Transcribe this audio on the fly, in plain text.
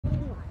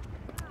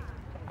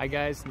Hi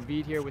guys,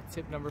 Naveed here with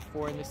tip number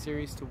 4 in this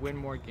series to win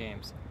more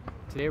games.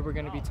 Today we're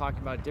going to be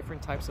talking about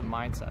different types of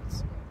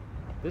mindsets.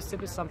 This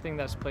tip is something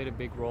that's played a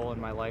big role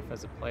in my life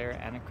as a player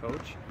and a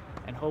coach,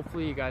 and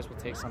hopefully you guys will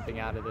take something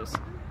out of this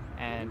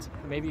and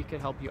maybe it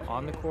could help you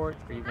on the court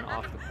or even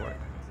off the court.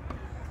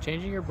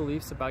 Changing your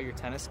beliefs about your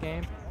tennis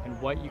game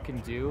and what you can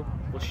do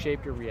will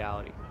shape your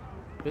reality.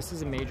 This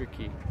is a major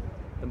key.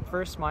 The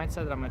first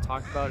mindset that I'm going to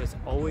talk about is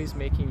always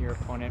making your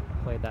opponent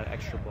play that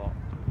extra ball.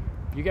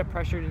 You get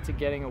pressured into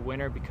getting a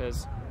winner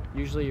because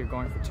usually you're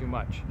going for too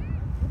much.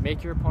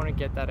 Make your opponent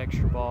get that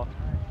extra ball.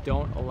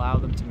 Don't allow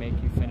them to make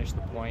you finish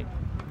the point.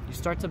 You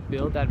start to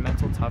build that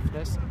mental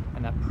toughness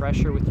and that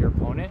pressure with your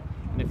opponent,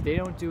 and if they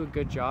don't do a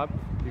good job,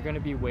 you're going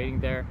to be waiting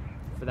there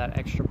for that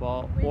extra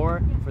ball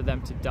or for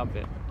them to dump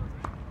it.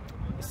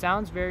 It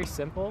sounds very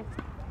simple,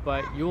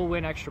 but you will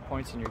win extra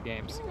points in your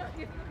games.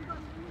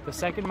 The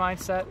second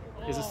mindset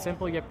is a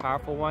simple yet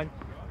powerful one.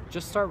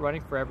 Just start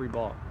running for every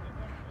ball.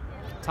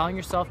 Telling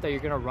yourself that you're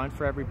going to run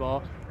for every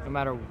ball, no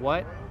matter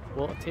what,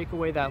 will take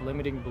away that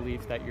limiting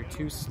belief that you're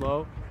too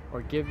slow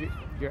or give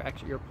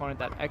your opponent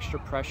that extra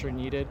pressure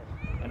needed.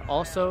 And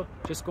also,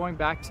 just going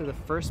back to the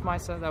first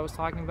mindset that I was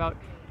talking about,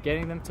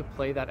 getting them to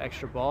play that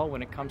extra ball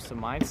when it comes to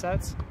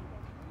mindsets,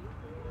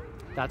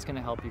 that's going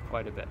to help you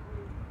quite a bit.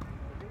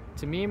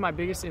 To me, my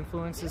biggest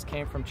influences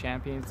came from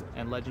champions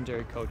and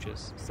legendary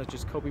coaches, such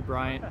as Kobe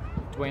Bryant,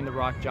 Dwayne "The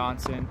Rock"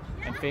 Johnson,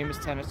 and famous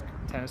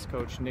tennis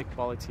coach Nick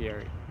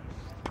Bollettieri,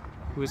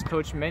 who has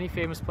coached many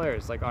famous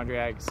players like Andre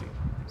Agassi.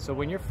 So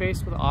when you're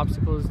faced with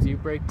obstacles, do you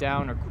break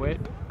down or quit,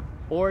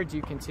 or do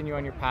you continue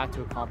on your path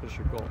to accomplish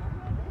your goal?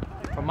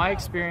 From my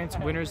experience,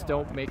 winners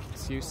don't make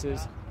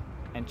excuses,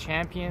 and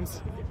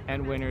champions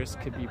and winners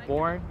could be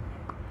born,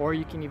 or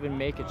you can even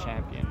make a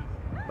champion.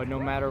 But no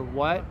matter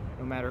what,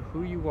 no matter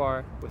who you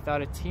are,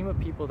 without a team of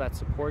people that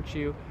support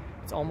you,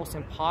 it's almost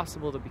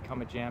impossible to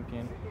become a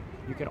champion.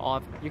 You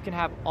can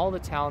have all the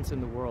talents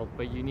in the world,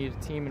 but you need a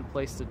team in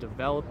place to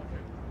develop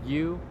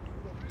you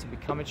to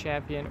become a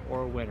champion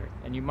or a winner.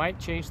 And you might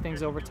change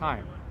things over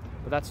time,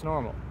 but that's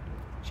normal.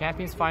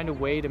 Champions find a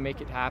way to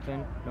make it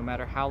happen, no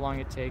matter how long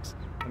it takes,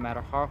 no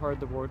matter how hard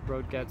the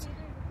road gets,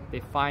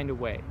 they find a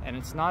way. And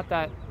it's not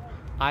that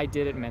I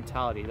did it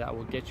mentality that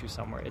will get you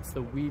somewhere. It's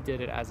the we did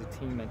it as a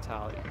team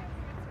mentality.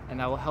 And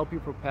that will help you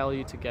propel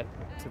you to get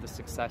to the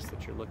success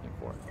that you're looking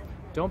for.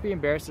 Don't be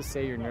embarrassed to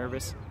say you're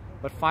nervous,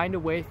 but find a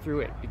way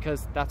through it,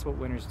 because that's what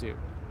winners do.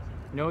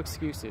 No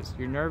excuses.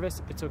 You're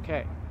nervous, it's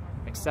okay.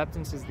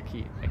 Acceptance is the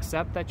key.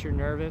 Accept that you're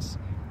nervous,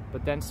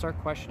 but then start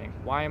questioning,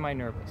 why am I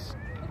nervous?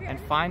 And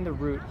find the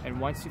root, and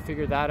once you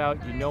figure that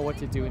out, you know what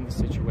to do in the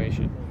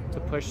situation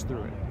to push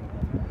through it.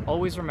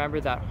 Always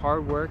remember that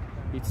hard work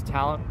beats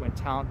talent when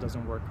talent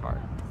doesn't work hard.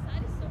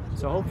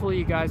 So hopefully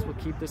you guys will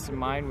keep this in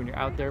mind when you're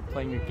out there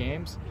playing your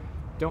games.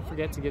 Don't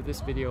forget to give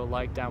this video a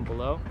like down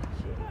below.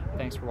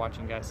 Thanks for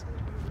watching, guys.